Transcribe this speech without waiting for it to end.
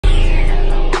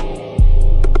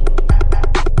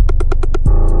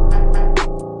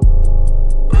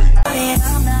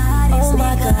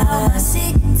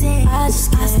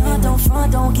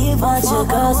bunch of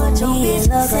girls with me and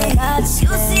look like I just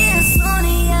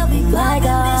my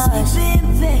gosh.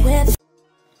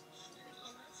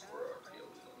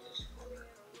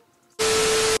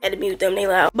 Had to mute them, they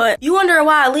loud. But you wonder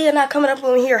why Aliyah not coming up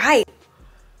on here hype.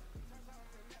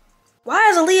 Why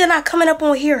is Aliyah not coming up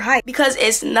on here hype? Because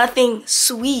it's nothing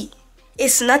sweet.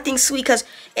 It's nothing sweet because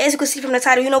as you can see from the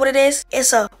title, you know what it is?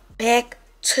 It's a back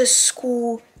to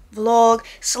school vlog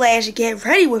 / get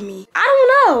ready with me. I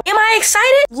don't know. Am I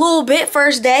excited? A little bit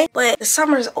first day, but the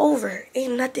summer's over.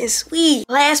 Ain't nothing sweet.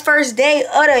 Last first day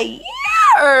of the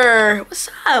year. What's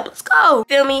up? Let's go.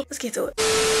 Feel me? Let's get to it.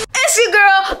 It's your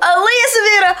girl, Aliyah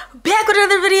Savannah, back with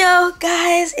another video.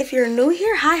 Guys, if you're new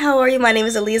here, hi, how are you? My name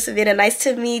is Aliyah Savannah. Nice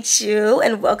to meet you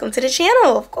and welcome to the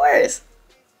channel, of course.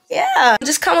 Yeah,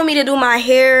 just come with me to do my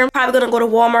hair. I'm probably gonna go to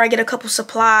Walmart, get a couple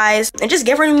supplies, and just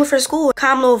get ready for school.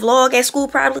 Calm little vlog at school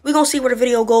probably. We're gonna see where the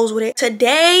video goes with it.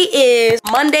 Today is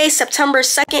Monday, September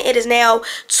 2nd. It is now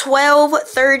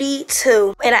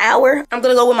 12:32. In an hour, I'm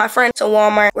gonna go with my friend to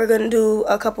Walmart. We're gonna do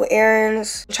a couple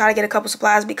errands, try to get a couple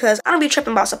supplies because I don't be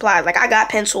tripping about supplies. Like I got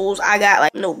pencils, I got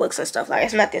like notebooks and stuff. Like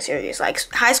it's not that serious. Like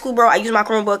high school, bro, I use my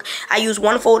Chromebook. I use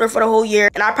one folder for the whole year,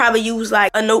 and I probably use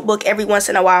like a notebook every once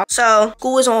in a while. So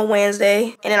school is on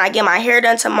Wednesday, and then I get my hair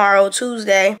done tomorrow,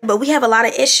 Tuesday. But we have a lot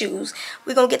of issues.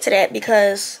 We're gonna get to that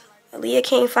because Aliyah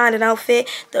can't find an outfit.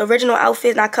 The original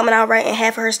outfit not coming out right, and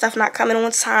half of her stuff not coming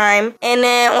on time. And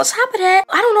then on top of that,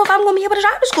 I don't know if I'm gonna be able to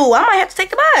drive to school. I might have to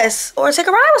take the bus or take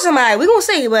a ride with somebody. We're gonna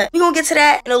see, but we're gonna get to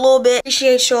that in a little bit.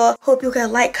 Appreciate y'all. Hope you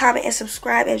can like, comment, and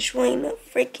subscribe and join the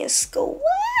freaking squad.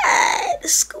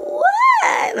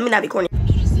 Let me not be corny.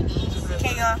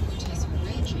 Okay, y'all.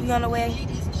 We on the way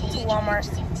to Walmart,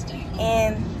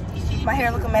 and my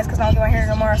hair looking a mess because I don't get my hair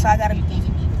tomorrow, so I gotta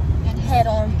head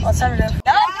on alternative.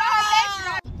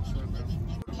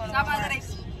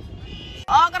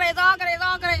 All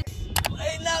good.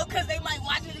 No, because they might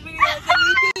watch the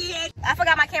videos. I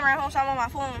forgot my camera at home, so I'm on my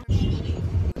phone.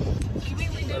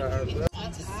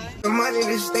 The money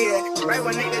to stay at. Right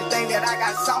when niggas think that I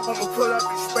got soft, I'ma pull up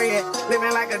and spray it.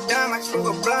 Living like a dumb, I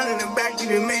smoke a blunt in the back, you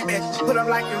done made that. Put up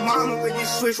like your mama with this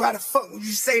switch, why the fuck would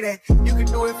you say that? You can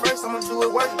do it first, I'ma do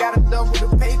it worse, gotta double the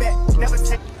payback. Never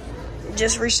take.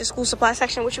 Just reached the school supply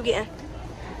section. What you getting?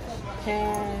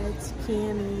 Pads,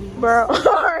 candy. Bro.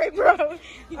 Alright, bro.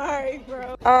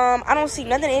 I don't see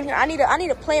nothing in here. I need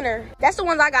a planner. That's the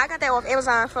ones I got. I got that off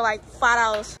Amazon for like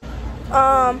 $5.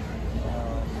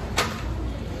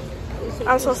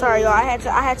 I'm so sorry, y'all. I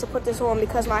had to put this on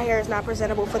because my hair is not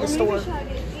presentable for the store.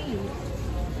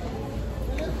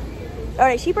 Are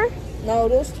they cheaper? No,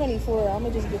 those 24. I'm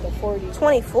gonna just get the 40.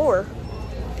 24.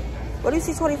 What do you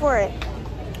see 24 at?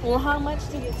 Well, how much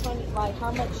to get 20? Like,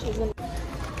 how much is it?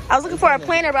 I was looking for a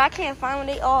planner, but I can't find one.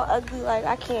 They all ugly. Like,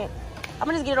 I can't. I'm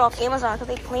gonna just get it off Amazon because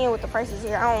they playing with the prices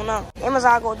here. I don't know.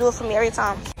 Amazon gonna do it for me every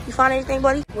time. You find anything,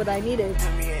 buddy? What I needed.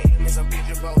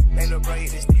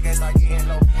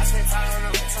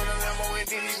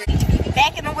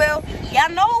 Back in the wheel. Y'all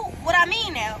know what I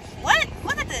mean now. What?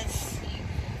 Look at this.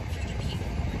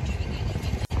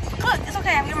 Look, it's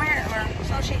okay. I'm getting my hair tomorrow. It's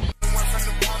no shit.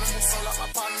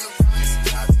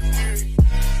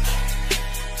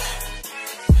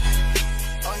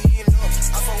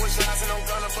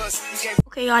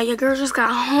 Okay, y'all, your girl just got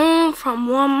home from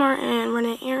Walmart and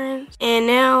running errands, and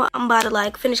now I'm about to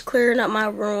like finish clearing up my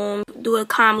room, do a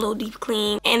calm little deep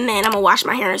clean, and then I'm gonna wash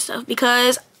my hair and stuff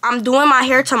because I'm doing my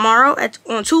hair tomorrow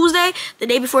on Tuesday, the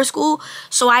day before school.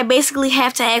 So I basically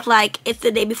have to act like it's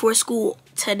the day before school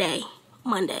today,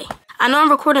 Monday. I know I'm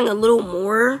recording a little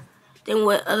more than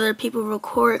what other people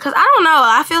record, because I don't know,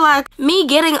 I feel like me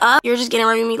getting up, you're just getting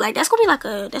ready with me, like that's gonna be like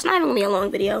that's not even gonna be a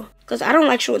long video because I don't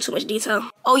like showing too much detail.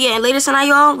 Oh yeah, and later tonight,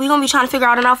 y'all, we're gonna be trying to figure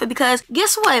out an outfit because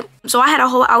guess what? So I had a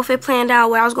whole outfit planned out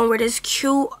where I was gonna wear this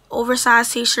cute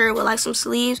oversized t-shirt with like some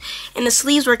sleeves, and the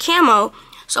sleeves were camo.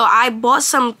 So I bought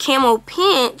some camo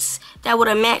pants that would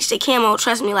have matched the camo.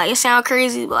 Trust me, like it sounds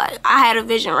crazy, but like, I had a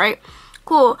vision, right?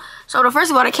 Cool. So the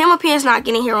first of all, the camo pants not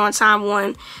getting here on time,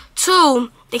 1. 2,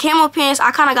 the camo pants,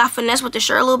 I kind of got finessed with the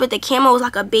shirt a little bit. The camo is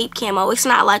like a babe camo. It's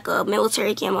not like a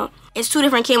military camo. It's 2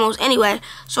 different camos anyway.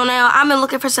 So now I've been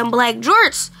looking for some black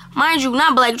jorts. Mind you,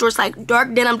 not black jorts, like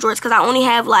dark denim jorts, because I only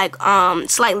have like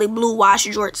slightly blue wash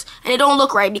jorts. And it don't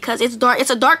look right because it's dark. It's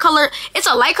a dark color. It's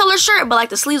a light color shirt, but like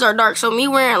the sleeves are dark. So me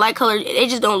wearing light color, it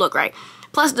just don't look right.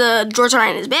 Plus the jorts are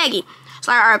in this baggy.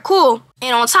 So like, all right, cool.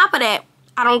 And on top of that,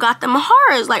 I don't got the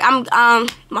Maharas. Like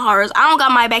Maharas. I don't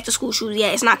got my back to school shoes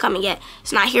yet. It's not coming yet.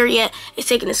 It's not here yet. It's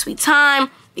taking a sweet time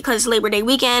because it's Labor Day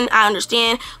weekend. I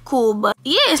understand. Cool, but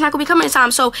yeah, it's not gonna be coming in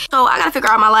time. So I gotta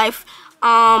figure out my life.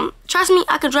 Trust me,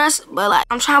 I could dress, but like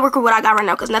I'm trying to work with what I got right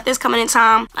now because nothing's coming in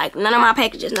time. Like none of my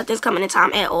packages, nothing's coming in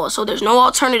time at all. So there's no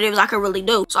alternatives I could really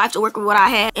do. So I have to work with what I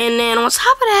had. And then on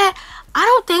top of that, I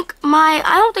don't think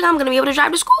I'm gonna be able to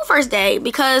drive to school first day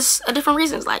because of different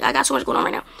reasons. Like I got too much going on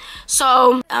right now.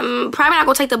 So I'm probably not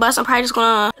gonna take the bus. I'm probably just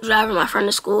gonna drive with my friend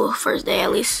to school first day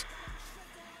at least.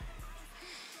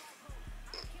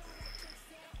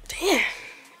 Damn.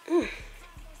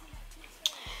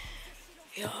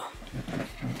 Y'all.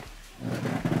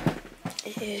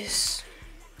 It is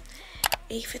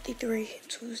 8:53,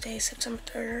 Tuesday, September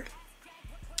 3rd.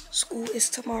 School is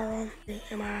tomorrow.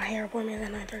 And my hair appointment is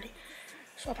at 9:30.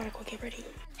 So I'm gonna go get ready.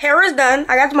 Hair is done.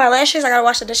 I got to my lashes. I gotta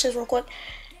wash the dishes real quick.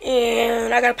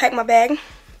 And I gotta pack my bag.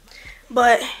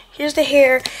 But here's the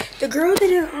hair. The girl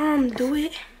didn't do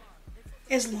it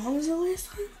as long as the last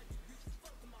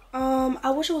time.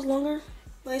 I wish it was longer,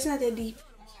 but it's not that deep.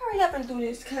 Hurry up and do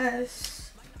this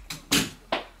because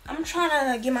I'm trying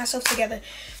to get myself together.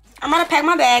 I'm gonna pack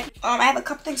my bag. I have a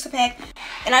couple things to pack,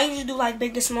 and I usually do like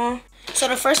big to small. So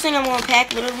the first thing I'm gonna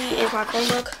pack literally is my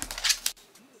Chromebook.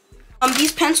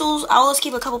 These pencils, I always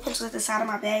keep a couple pencils at the side of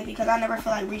my bag because I never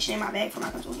feel like reaching in my bag for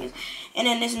my pencil case. And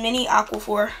then this mini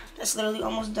Aquaphor that's literally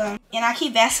almost done. And I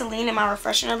keep Vaseline in my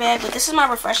refreshener bag, but this is my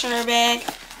refreshener bag.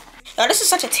 Yo, this is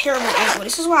such a terrible angle.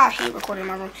 This is why I hate recording in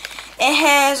my room. It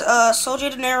has Sol de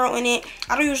Janeiro in it.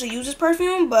 I don't usually use this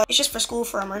perfume, but it's just for school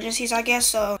for emergencies, I guess.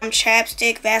 So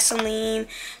chapstick, Vaseline,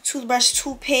 toothbrush,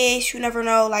 toothpaste. You never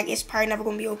know. Like it's probably never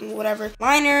gonna be open, whatever.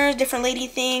 Liners, different lady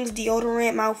things,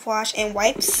 deodorant, mouthwash, and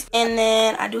wipes. And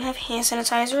then I do have hand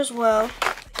sanitizer as well.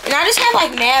 And I just have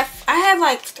like math. I have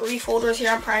like 3 folders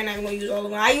here. I'm probably not even gonna use all of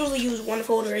them. I usually use 1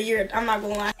 folder a year. I'm not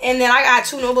gonna lie. And then I got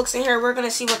 2 notebooks in here. We're gonna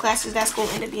see what classes that's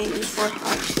gonna end up being used for.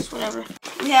 Just whatever.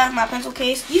 We have my pencil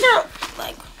case. These are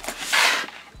like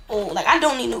old. Like I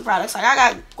don't need new products. Like I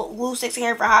got glue sticks in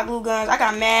here for hot glue guns. I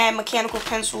got mad mechanical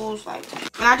pencils. Like,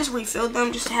 and I just refilled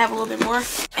them just to have a little bit more.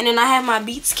 And then I have my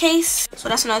Beats case. So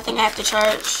that's another thing I have to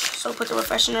charge. So put the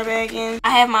refreshener bag in.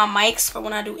 I have my mics for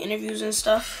when I do interviews and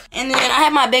stuff. And then I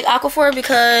have my big Aquaphor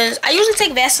because I usually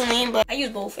take Vaseline, but I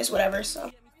use both. It's whatever.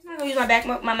 So I'm gonna use my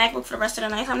MacBook for the rest of the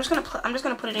night. So I'm just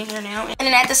gonna put it in here now. And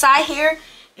then at the side here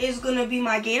is gonna be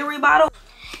my Gatorade bottle.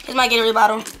 Here's my Gatorade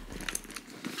bottle.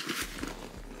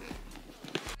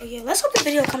 But yeah, let's hope the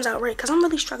video comes out right because I'm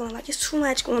really struggling. Like it's too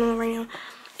much going on right now.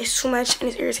 It's too much and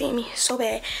it's irritating me so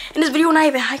bad. And this video not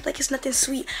even hyped, like it's nothing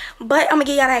sweet. But I'm gonna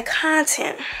get y'all that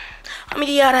content.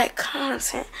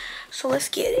 So let's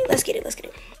get it.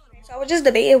 So I was just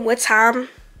debating what time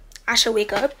I should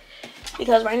wake up.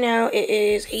 Because right now it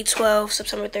is 8:12,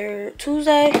 September 3rd,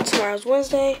 Tuesday. Tomorrow's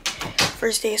Wednesday.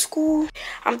 First day of school.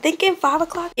 I'm thinking 5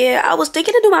 o'clock. Yeah, I was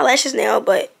thinking to do my lashes now,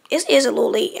 but it is a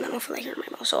little late and I don't feel like hearing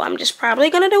my mouth. So I'm just probably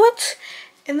gonna do it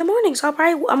in the morning. So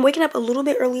I'm waking up a little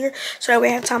bit earlier so that way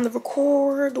I have time to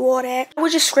record, do all that. I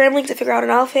was just scrambling to figure out an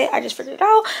outfit. I just figured it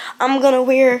out. I'm gonna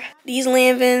wear these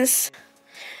Lanvins.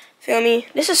 Feel me?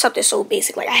 This is something so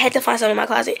basic. Like I had to find something in my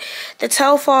closet. The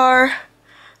Telfar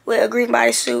with a green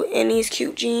bodysuit and these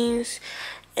cute jeans.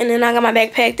 And then I got my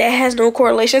backpack that has no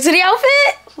correlation to the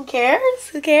outfit. Who cares?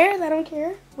 Who cares? I don't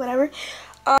care. Whatever.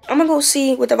 I'm gonna go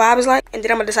see what the vibe is like, and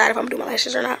then I'm gonna decide if I'm gonna do my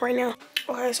lashes or not right now.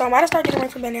 Okay, so I'm about to start getting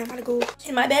ready for bed now. I'm about to go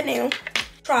in my bed now.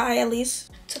 Try at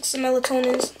least. Took some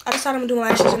melatonins. I decided I'm gonna do my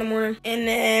lashes in the morning. And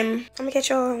then I'm gonna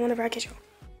catch y'all whenever I catch y'all.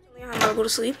 I'm gonna go to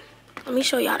sleep. Let me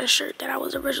show y'all the shirt that I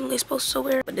was originally supposed to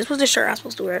wear. But this was the shirt I was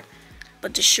supposed to wear.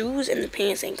 But the shoes and the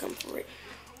pants ain't come for it.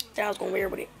 That I was gonna wear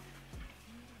with it.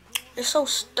 It's so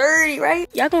sturdy, right?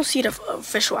 Y'all gonna see the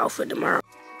official outfit tomorrow.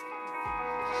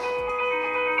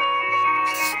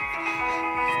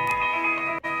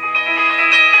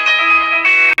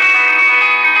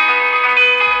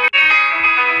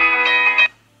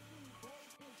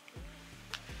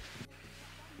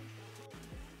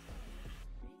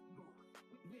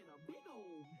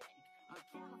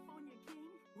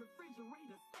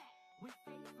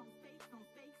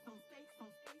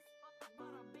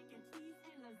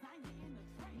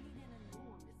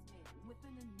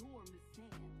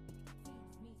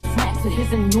 With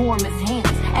his enormous hands,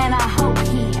 and I hope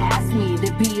he asks me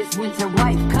to be his winter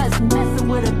wife, cause messing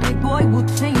with a big boy will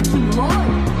change you, Lord.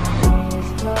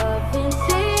 It's cuffing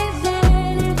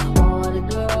season, all the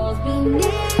girls be needing,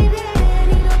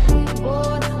 need a big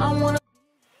boy. I wanna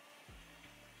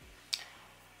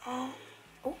oh.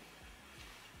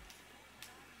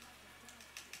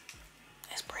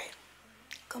 That's bread.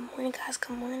 Good morning, guys.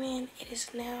 Good morning. It is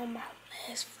now my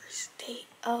last first day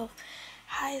of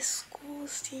high school,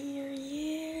 senior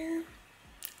year.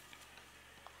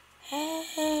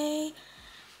 Hey,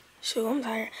 Shoot, I'm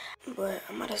tired, but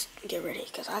I'm about to get ready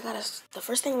because the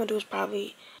first thing I'm gonna do is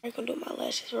probably I'm gonna do my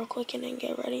lashes real quick and then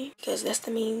get ready because that's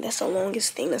the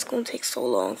longest thing that's gonna take so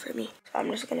long for me. So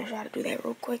I'm just gonna try to do that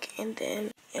real quick and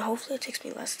hopefully it takes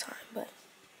me less time, but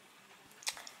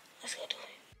let's get to it.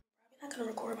 I'm not gonna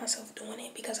record myself doing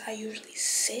it because I usually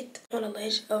sit on the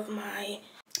ledge of my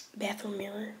bathroom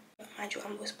mirror. Mind you,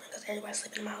 I'm whispering because everybody's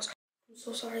sleeping in my house. I'm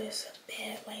so sorry there's such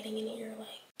bad lighting in here. Like,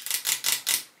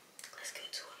 let's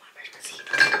get to it. My brush my teeth.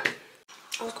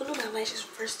 I was gonna do my lashes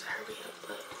first to hurry up,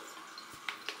 but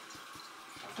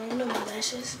I'm gonna do my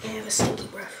lashes and have a stinky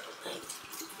breath. Like,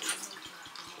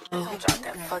 I'll drop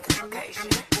that fucking location.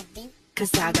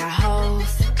 Cause I got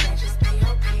hoes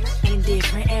in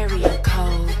different area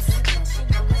codes.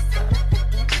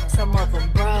 Some of them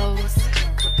bros,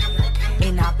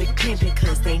 and I've been pimping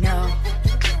cause they know.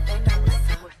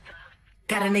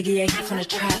 Got a nigga, yeah, he from the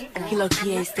trap. He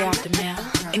low-key, yeah, stay off the map.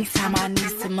 Anytime I need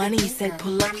some money, he said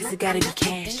pull up, cause it gotta be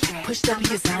cash. Pushed up, he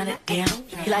just on it down.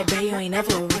 He like, babe, you ain't never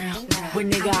around.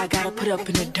 With nigga, I gotta put up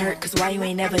in the dirt, cause why you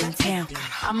ain't never in town?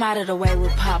 I'm out of the way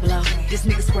with Pablo. This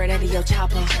nigga swear that he your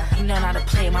chopper. He know not to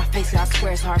play in my face, cause I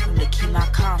swear it's hard for him to keep my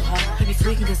calm, huh? He be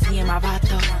tweaking cause he in my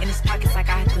vato. In his pockets like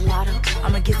I hit the lotto.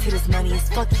 I'ma get to this money and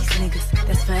fuck these niggas.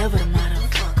 That's forever the motto.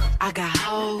 I got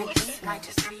hoes. Might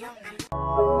just be on me.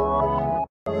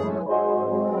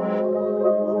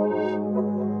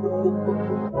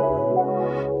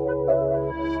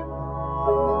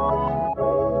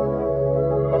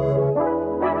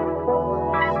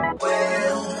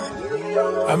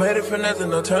 I made it for nothing,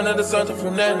 no turn into something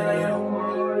from nothing,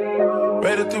 yeah.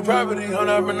 Made it through property on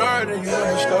our minority, you know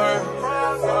the story.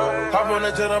 Hop on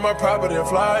the jet on my property and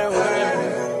fly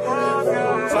away.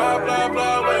 Fly, blah,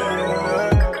 blah, away.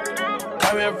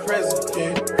 I'm in prison,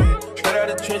 yeah. Straight out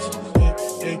the trenches,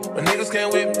 yeah. My niggas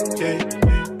can't whip me, yeah.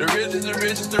 The richest, the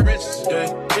richest, the richest,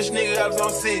 yeah. Rich nigga house on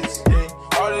six,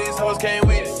 yeah. All of these hoes came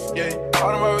with it, yeah.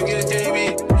 All them over get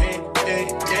KB,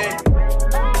 yeah.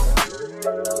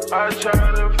 I try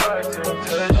to fight to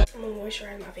touch. I'm gonna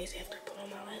moisturize my face after I put on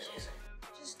my lashes.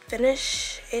 Just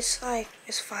finished. It's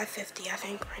 5:50 I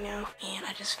think right now, and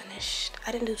I just finished.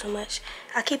 I didn't do too much.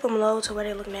 I keep them low to where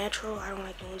they look natural. I don't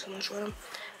like doing too much with them.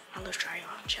 Let's try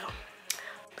y'all, chill.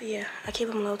 But yeah, I keep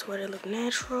them low to where they look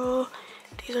natural.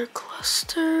 These are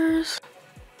clusters.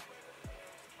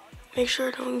 Make sure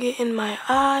it don't get in my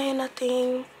eye or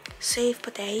nothing. Safe,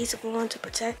 put the adhesive on to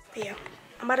protect. But yeah,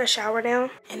 I'm about to shower now,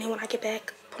 and then when I get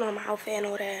back, put on my outfit and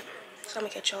all that. So I'm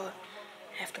gonna catch y'all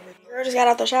afterward. Girl just got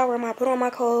out the shower. I'm gonna put on my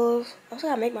clothes. I also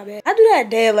gotta make my bed. I do that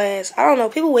dead last. I don't know.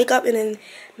 People wake up and then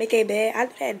make a bed. I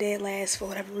do that dead last for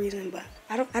whatever reason, but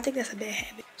I think that's a bad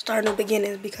habit. Starting new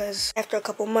beginnings, because after a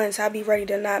couple months, I'll be ready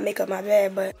to not make up my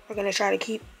bed, but we're gonna try to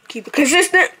keep it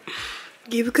consistent.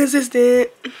 Keep it consistent.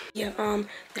 Yeah, then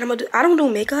I don't do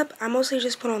makeup. I mostly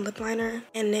just put on lip liner,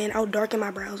 and then I'll darken my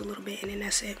brows a little bit, and then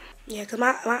that's it. Yeah, because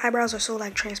my eyebrows are so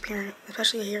like transparent,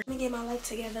 especially here. Let me get my life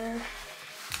together.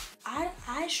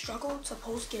 I struggle to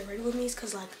post get ready with me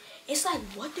because like it's like,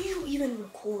 what do you even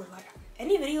record? Like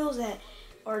any videos that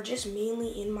are just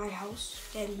mainly in my house,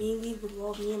 that mainly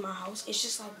involve me in my house, it's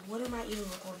just like, what am I even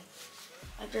recording?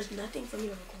 Like there's nothing for me to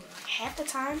record. Like half the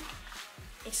time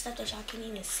it's stuff that y'all can't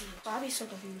even see. So I'll be so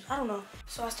confused. I don't know.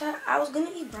 So I was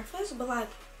gonna eat breakfast, but like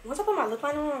once I put my lip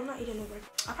liner on, I'm not eating no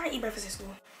breakfast. I'll probably eat breakfast at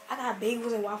school. I got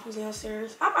bagels and waffles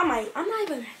downstairs. I don't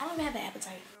even have an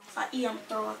appetite. If I eat, I'm gonna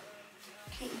throw up.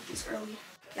 Can't eat this early.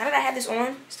 Now that I have this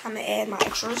on, it's time to add my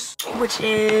extras, which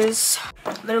is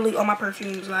literally all my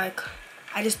perfumes. Like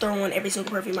I just throw on every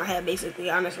single perfume I have, basically,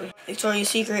 honestly. Victoria's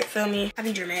Secret, feel me? I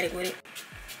be dramatic with it.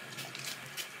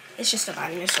 It's just a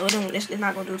body mist, so it's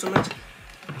not gonna do too much.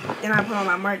 Then I put on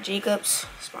my Marc Jacobs.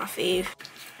 It's my fave.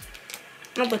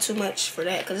 I don't put too much for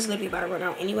that because it's literally about to run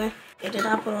out anyway. And then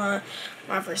I put on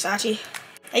my Versace.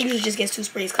 I usually just get 2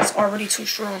 sprays because it's already too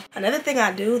strong. Another thing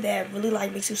I do that really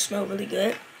like makes you smell really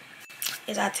good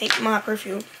is I take my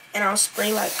perfume and I'll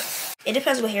spray like, it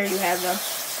depends what hair you have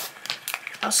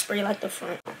though. I'll spray like the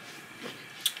front.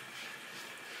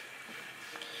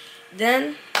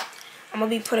 Then I'm gonna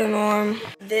be putting on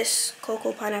this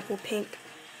Cocoa Pineapple Pink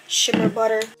Shimmer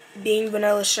Butter, Bean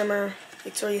Vanilla Shimmer,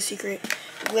 Victoria's Secret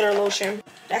glitter lotion.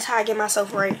 That's how I get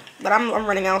myself right. But I'm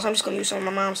running out, so I'm just gonna use some of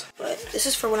my mom's. But this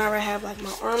is for whenever I have like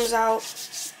my arms out.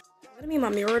 I'm gonna be in my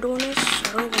mirror doing this.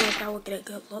 I don't even know if that would get a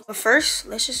good look. But first,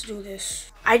 let's just do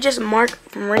this. I just mark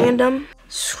random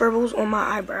scribbles on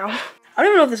my eyebrow. I don't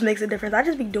even know if this makes a difference. I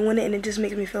just be doing it and it just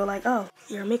makes me feel like, oh,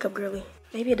 you're a makeup girly.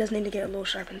 Maybe it does need to get a little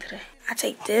sharpened today. I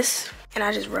take this and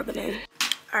I just rub it in.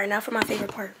 All right, now for my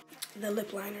favorite part. the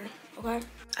lip liner, okay?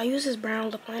 I use this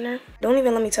brown lip liner. Don't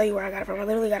even let me tell you where I got it from. I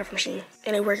literally got it from Shein.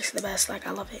 And it works the best. Like,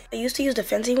 I love it. I used to use the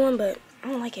Fenty one, but I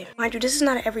don't like it. Mind you, this is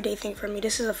not an everyday thing for me.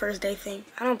 This is a first day thing.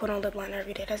 I don't put on lip liner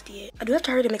every day. That's it. I do have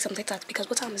to hurry to make some TikToks because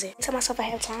what time is it? I tell myself I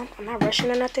have time. I'm not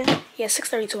rushing or nothing. Yeah,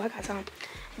 6:32. I got time.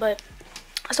 But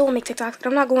I still want to make TikToks. But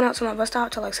I'm not going out to my bus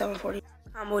stop till like 7:40.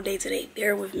 Combo day today.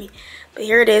 Bear with me. But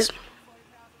here it is.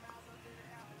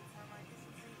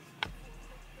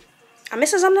 I'm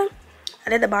missing something? I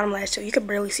did the bottom lash too. You could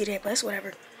barely see that, but it's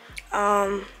whatever.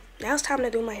 Now it's time to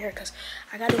do my hair because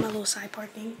I gotta do my little side part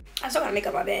thing. I still gotta make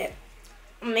up my bed.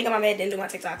 I'm gonna make up my bed, then do my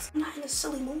TikToks. I'm not in a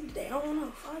silly mood today. I don't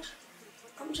know, fudge.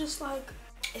 I'm just like,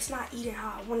 it's not eating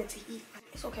how I want it to eat.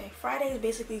 It's okay. Friday is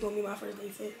basically gonna be my first day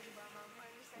fit.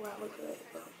 Where I look good,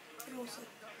 but you know what I'm saying.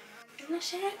 And the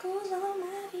shackles on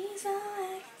my visa,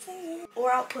 I can say it.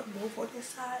 Or I'll put both on this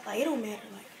side. Like, it don't matter.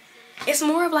 Like, it's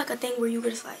more of like a thing where you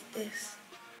just like this.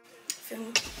 Feel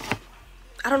me?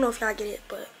 I don't know if y'all get it,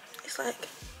 but it's like.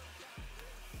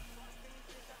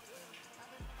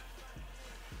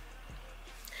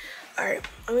 Alright,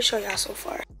 let me show y'all so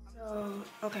far. So,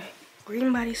 okay.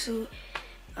 Green bodysuit.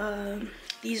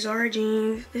 These Zara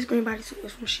jeans. This green bodysuit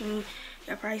was from Shein.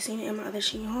 Y'all probably seen it in my other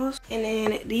Shein hauls. And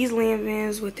then these Lamb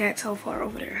Vans with that so far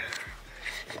over there.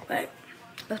 But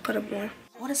let's put them on.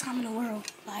 What is time in the world?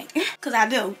 Like, cause I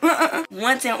do.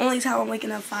 Once and only time I'm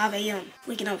waking up 5 a.m.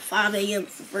 Waking up 5 a.m.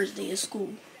 for the first day of school.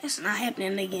 It's not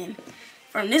happening again.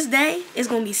 From this day, it's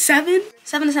gonna be 7 to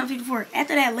 7:54.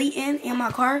 After that late in my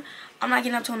car, I'm not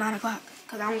getting up till 9 o'clock.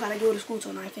 Cause I don't gotta go to school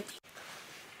till 9:50.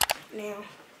 Now,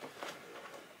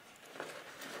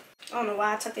 I don't know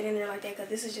why I tucked it in there like that, cause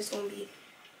this is just gonna be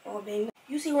all big.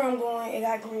 You see where I'm going? It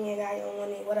got green, it got yellow on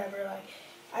it, whatever. Like,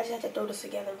 I just have to throw this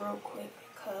together real quick,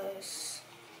 cause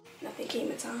nothing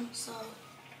came in time. So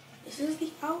this is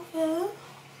the outfit.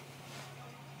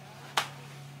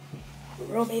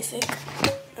 Real basic.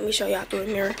 Let me show y'all through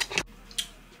the mirror.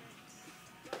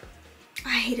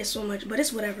 I hate it so much, but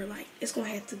it's whatever. Like, it's gonna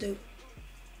have to do.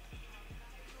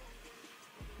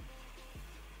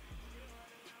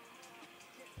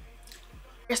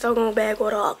 We're still gonna bag all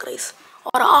the uglies.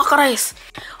 All the uglies.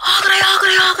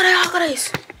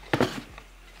 Uglies.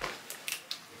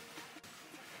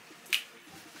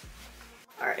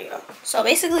 Alright, y'all. So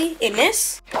basically, in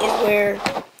this is where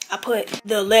I put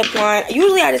the lip line.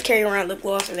 Usually I just carry around lip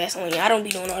gloss and Vaseline. I don't be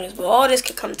doing all this, but all this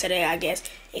could come today, I guess,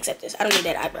 except this. I don't need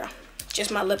that eyebrow.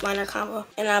 Just my lip liner combo.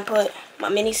 And I put my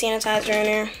mini sanitizer in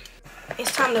there.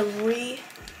 It's time to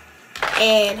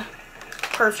re-add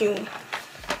perfume.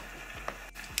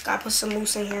 Gotta put some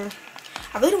mousse in here.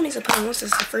 I really don't need to put mousse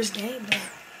since the first day, but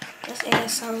let's add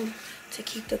some to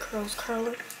keep the curls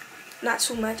curling. Not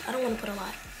too much. I don't want to put a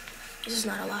lot. This is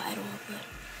not a lot at all, but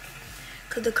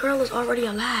because the curl is already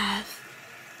alive,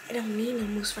 I don't need no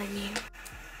mousse right now.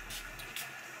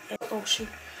 And, oh shoot,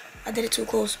 I did it too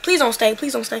close. Please don't stay.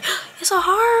 Please don't stay. It's so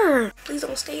hard. Please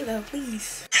don't stay though.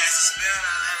 Please.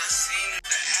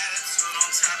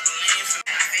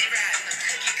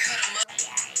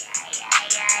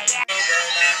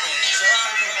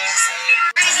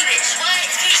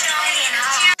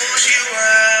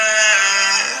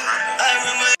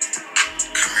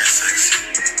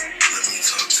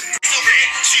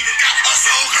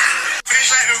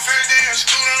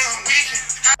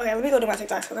 Okay, let me go do my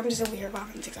TikToks because I'm just over here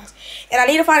vlogging TikToks. And I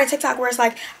need to find a TikTok where it's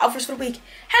like outfits for the week.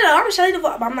 Hello, I'm Shelly the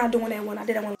Vlog, but I'm not doing that one. I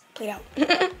did that one played out.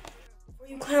 Before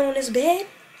you climb on this bed,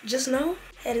 just know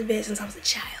I had this bed since I was a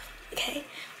child. Okay?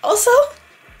 Also,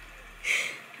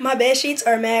 my bed sheets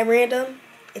are mad random.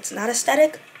 It's not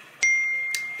aesthetic.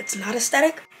 It's not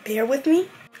aesthetic. Bear with me.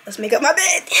 Let's make up my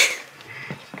bed.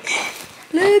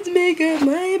 Let's make up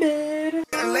my bed.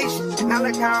 Now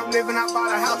look how I'm living. I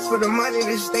bought a house for the money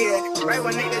to stay at. Right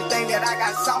when niggas think that I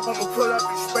got soft, I'ma pull up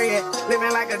and spray it.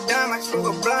 Living like a dumb, I smoke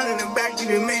a blunt in the back, you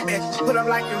didn't make that. Put up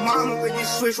like your mama with this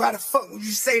switch, why the fuck would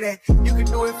you say that? You can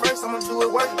do it first, I'ma do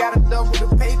it worse, gotta double the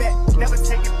payback. Never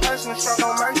take it personal, show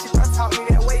no mercy, first taught me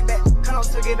that way back. Cuno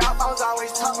took it off, I was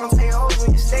always talking, say hoes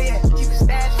where you stay at. Keep a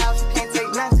stash house, you can't take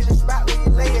nothing to the spot where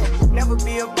you lay at. Never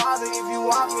be a bother if you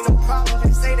want me, no problem,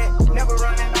 just say that. Never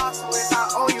running off, so if I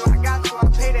owe you, I got you, I'll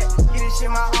pay that. Get this shit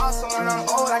my awesome when I'm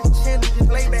old, I can chill and just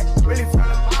lay back. Really from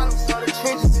the bottom, so the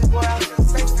trenches is where I just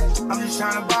say that. I'm just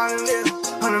trying to ball and live.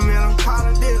 100 mil, I'm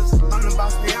calling deals. I'm the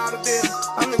boss, pay all the bills.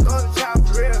 I'm the golden child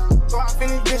for real. So I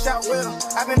finish bitch out will.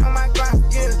 I've been on my grind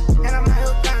for years, and I'm not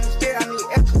here trying to stay. I need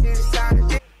equity to sign the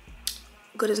dick.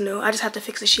 Good as new. I just have to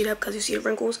fix the sheet up because you see the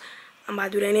wrinkles. I'm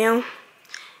about to do that now.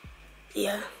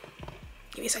 Yeah.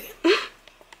 Give me a second.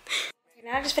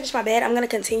 Now I just finished my bed. I'm gonna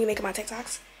continue making my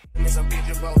TikToks. It's a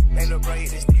bitch of both. They look great,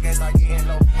 this thing ain't start getting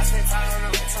low. I spent time on the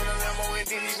roots on the Lambo and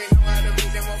didn't even know how to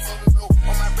move them motherfuckers go.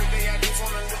 On my birthday, I just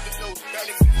wanna lift the dough.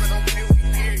 35, but don't play with me,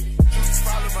 period. You just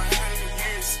follow behind in the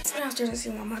years. Downstairs and see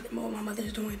what my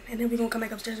mother's doing, and then we're gonna come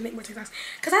back upstairs and make more TikToks.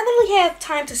 Cause I literally have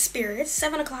time to spare. It's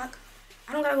 7 o'clock.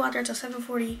 I don't gotta go out there until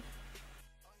 7:40.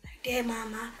 Like that,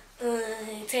 mama.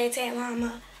 Tay,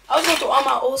 mama. I was going through all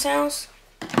my old sounds.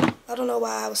 I don't know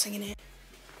why I was singing it.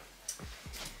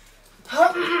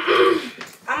 I'm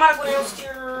about to go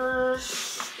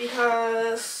downstairs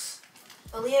because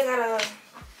Aliyah gotta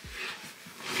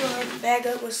fill her bag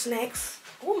up with snacks.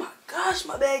 Oh my gosh,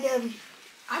 my bag heavy.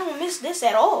 I don't miss this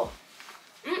at all.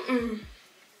 And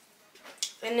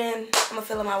then I'm gonna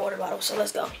fill in my water bottle, so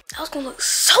let's go. That was gonna look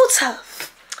so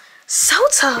tough. So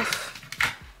tough.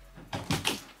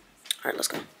 Alright, let's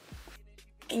go.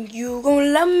 And you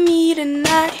gonna love me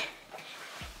tonight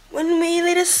when we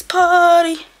leave this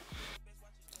party.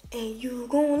 And you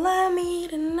gonna love me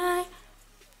tonight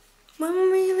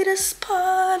when we leave this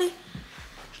party.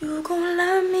 You gonna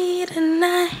love me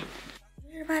tonight.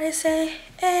 Everybody say,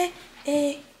 hey,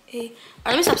 hey, hey. Alright,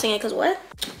 let me stop singing, cause what?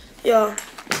 Yo,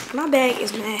 my bag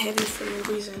is mad heavy for no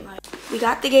reason. Like, we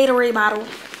got the Gatorade bottle.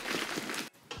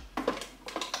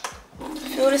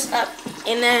 Fill this up,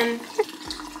 and then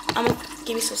I'm gonna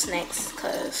give you some snacks,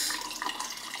 cause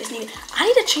it's needed. I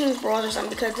need to change bras or something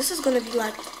because this is gonna be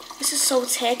like, this is so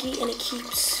tacky and it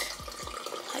keeps,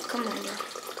 like, come on, bro.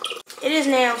 It is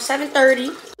now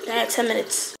 7:30. I have 10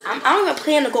 minutes. I don't even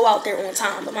plan to go out there on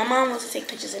time, but my mom wants to take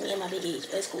pictures of me and my big age,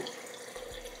 but it's cool.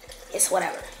 It's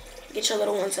whatever. Get your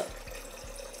little ones up,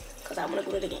 cause I wanna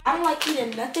go to the game. I don't like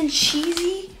eating nothing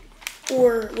cheesy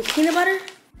or with peanut butter,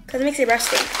 cause it makes it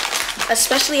resting.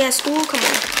 Especially at school, come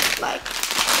on. Like,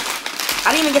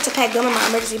 I didn't even get to pack gum in my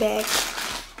emergency bag.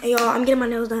 Hey y'all, I'm getting my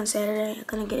nails done Saturday. I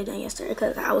couldn't get it done yesterday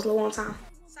because I was low on time.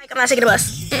 Psych, I'm not taking the bus.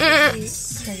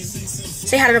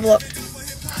 Say hi to the vlog.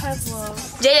 Hi, vlog.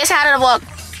 JJ, say hi to the vlog.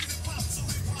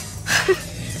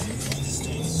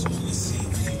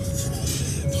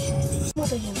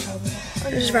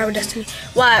 This is right with Destiny.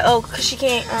 Why? Oh, cause she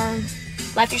can't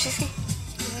Life 360?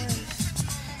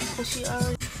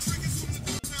 Yeah.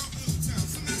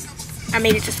 I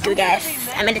made it to school, guys.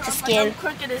 I made it to school.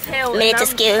 Made it to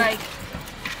school.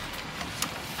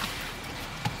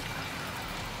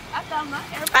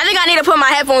 I think I need to put my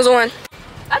headphones on.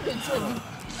 I do too.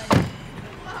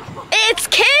 It's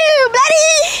cute,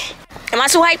 buddy. Am I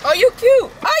too hyped? Oh, you cute.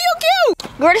 Oh, you cute.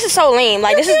 Girl, this is so lame.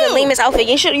 Like, this is the lamest outfit.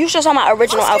 You should have saw my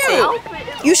original outfit.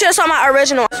 You should have saw my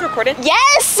original. It's recorded?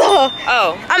 Yes. Oh.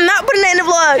 I'm not putting that in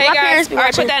the vlog. Hey, my guys. parents be All right,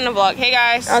 watching. put that in the vlog. Hey,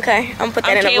 guys. Okay, I'm gonna put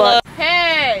that in the Kayla. vlog.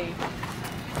 Hey.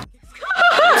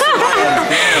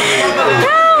 No.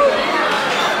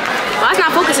 Well, that's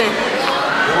not focusing.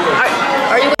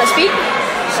 Are you gonna speak?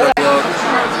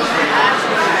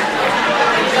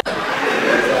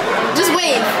 Just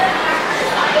wave.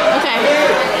 Okay.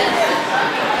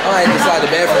 I like to slide the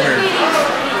bed from her.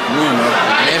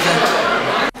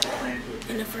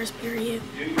 In the first period,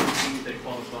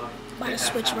 about to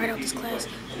switch right out this class.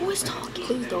 Who is talking?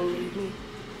 Please don't leave me.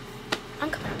 I'm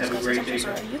coming out this class. I'm so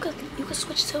sorry. You could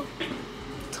switch too.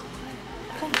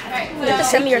 You have to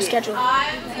send me your schedule.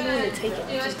 I don't want to take it.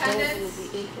 I just don't want to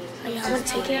be in here. Oh, yeah, I want to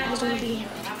take it. I just don't want to be here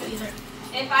either.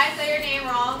 If I say your name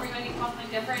wrong or you're going to call something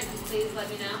different, just please let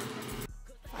me know.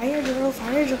 Fire drill,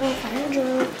 fire drill, fire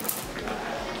drill.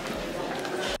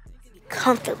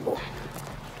 Comfortable.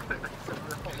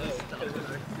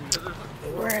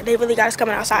 They really got us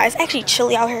coming outside. It's actually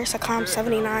chilly out here. It's a calm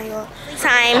 79, y'all.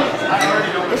 Time.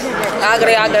 I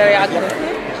got it.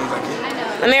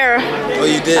 Amira. Oh,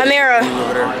 you did? Amira.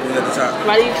 Over there. At the top.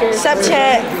 Why do you care? Sup,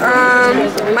 chat.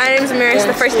 My name's Amira. It's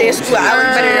the first day of school. I work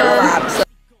better than Rob. So.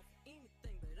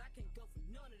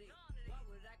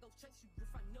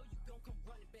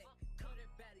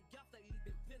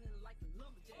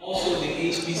 Also the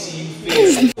HBCU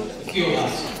fair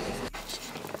kiosk.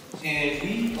 And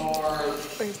we are out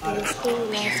of time.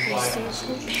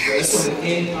 This will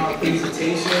end our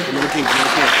presentation. Guys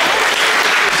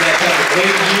have a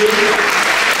great year.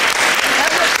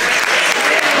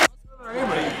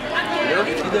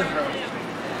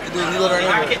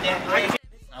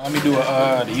 Now let me do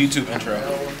the YouTube intro.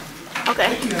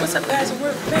 Okay. What's up, guys?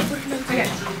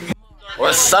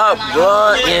 What's up,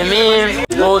 bro? Yeah, man.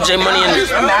 Little J Money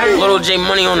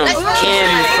on the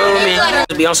cam, you feel me?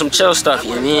 Just be on some chill stuff,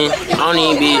 yeah, man.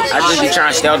 I just be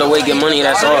trying to stay out the way, get money,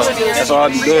 that's all. That's all I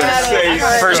be doing.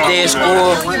 First day of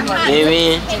school, yeah,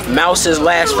 man. Mouse's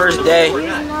last first day.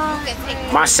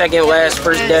 My second last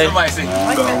first day.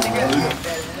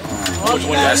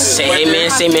 Say,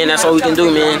 hey, man, that's all we can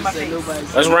do, man.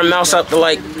 Let's run Mouse up to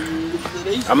like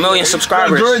 1 million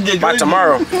subscribers by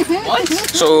tomorrow.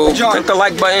 So click the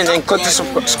like button and click the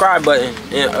subscribe button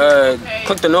and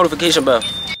click the notification bell.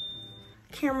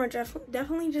 Camera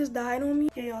definitely just died on me.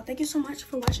 Yeah, y'all, thank you so much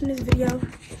for watching this video.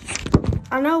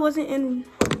 I know I wasn't in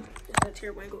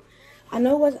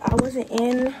I wasn't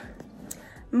in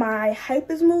my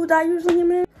hypest mood that I usually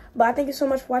am in, but I thank you so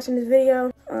much for watching this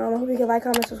video. I hope you can like,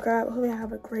 comment, subscribe. I hope you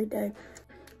have a great day.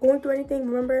 Going through anything,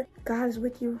 remember, God is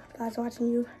with you. God's watching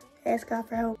you. Ask God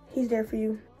for help. He's there for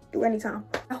you through any time.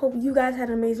 I hope you guys had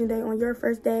an amazing day on your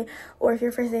first day, or if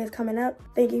your first day is coming up.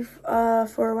 Thank you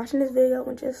for watching this video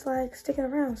and just like sticking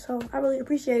around. So I really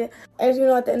appreciate it. As you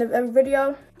know, at the end of every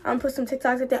video, I'm gonna put some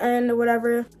TikToks at the end or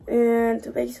whatever, and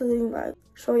to basically like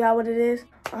show y'all what it is.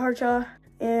 I heart y'all,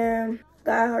 and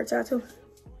God heart y'all too.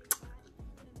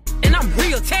 And I'm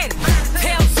real tatted.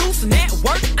 Tell Zeus and that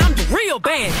work, I'm the real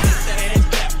bad.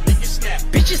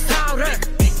 Bitches tired up.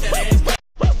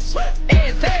 And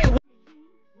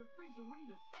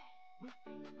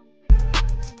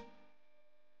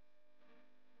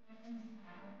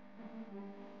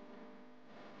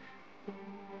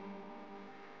they